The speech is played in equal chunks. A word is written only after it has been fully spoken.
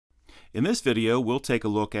In this video, we'll take a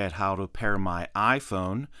look at how to pair my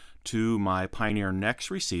iPhone to my Pioneer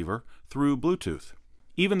NEX receiver through Bluetooth.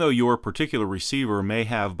 Even though your particular receiver may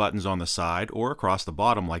have buttons on the side or across the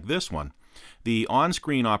bottom like this one, the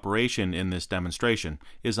on-screen operation in this demonstration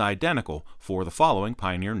is identical for the following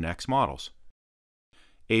Pioneer NEX models: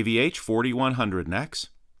 AVH 4100 NEX,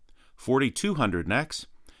 4200 NEX,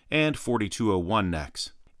 and 4201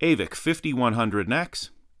 NEX, AVIC 5100 NEX,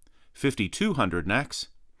 5200 NEX,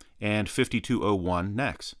 and 5201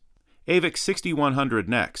 NEX, AVIC 6100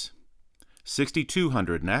 NEX,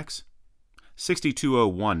 6200 NEX,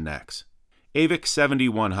 6201 NEX, AVIC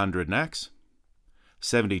 7100 NEX,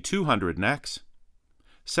 7200 NEX,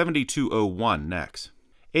 7201 NEX,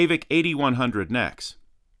 AVIC 8100 NEX,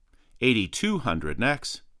 8200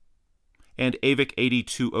 NEX, and AVIC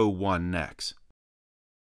 8201 NEX.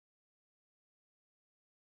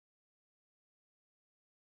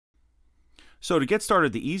 So to get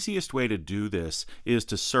started, the easiest way to do this is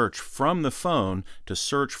to search from the phone to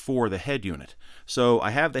search for the head unit. So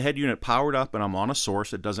I have the head unit powered up and I'm on a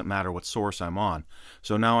source. It doesn't matter what source I'm on.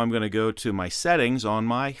 So now I'm going to go to my settings on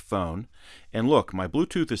my phone, and look, my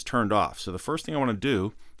Bluetooth is turned off. So the first thing I want to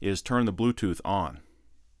do is turn the Bluetooth on.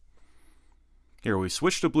 Here we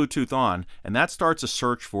switch to Bluetooth on, and that starts a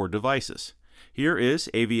search for devices. Here is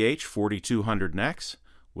AVH 4200 NEX.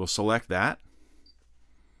 We'll select that.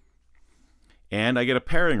 And I get a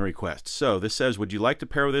pairing request. So this says, would you like to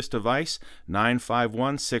pair with this device?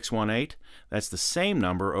 951618. That's the same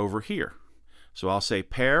number over here. So I'll say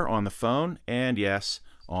pair on the phone and yes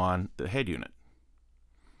on the head unit.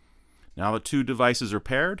 Now the two devices are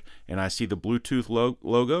paired, and I see the Bluetooth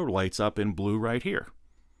logo lights up in blue right here.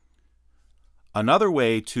 Another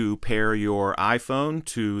way to pair your iPhone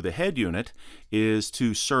to the head unit is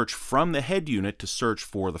to search from the head unit to search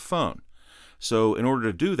for the phone. So in order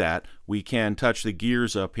to do that, we can touch the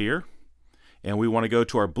gears up here, and we want to go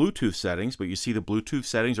to our Bluetooth settings, but you see the Bluetooth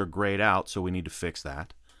settings are grayed out, so we need to fix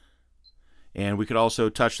that. And we could also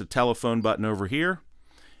touch the telephone button over here,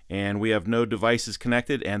 and we have no devices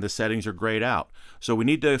connected and the settings are grayed out. So we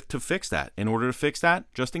need to fix that. In order to fix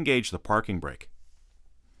that, just engage the parking brake.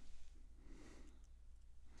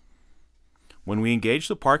 When we engage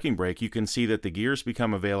the parking brake, you can see that the gears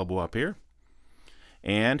become available up here.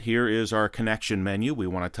 And here is our connection menu. We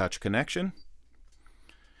want to touch connection.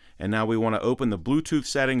 And now we want to open the Bluetooth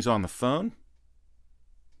settings on the phone.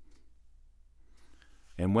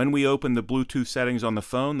 And when we open the Bluetooth settings on the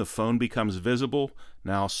phone becomes visible.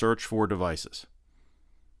 Now search for devices.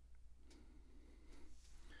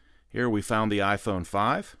 Here we found the iPhone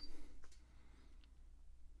 5.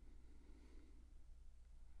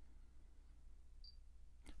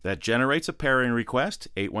 That generates a pairing request,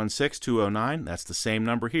 816209. That's the same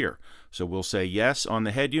number here. So we'll say yes on the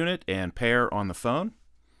head unit and pair on the phone,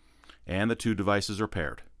 and the two devices are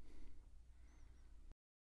paired.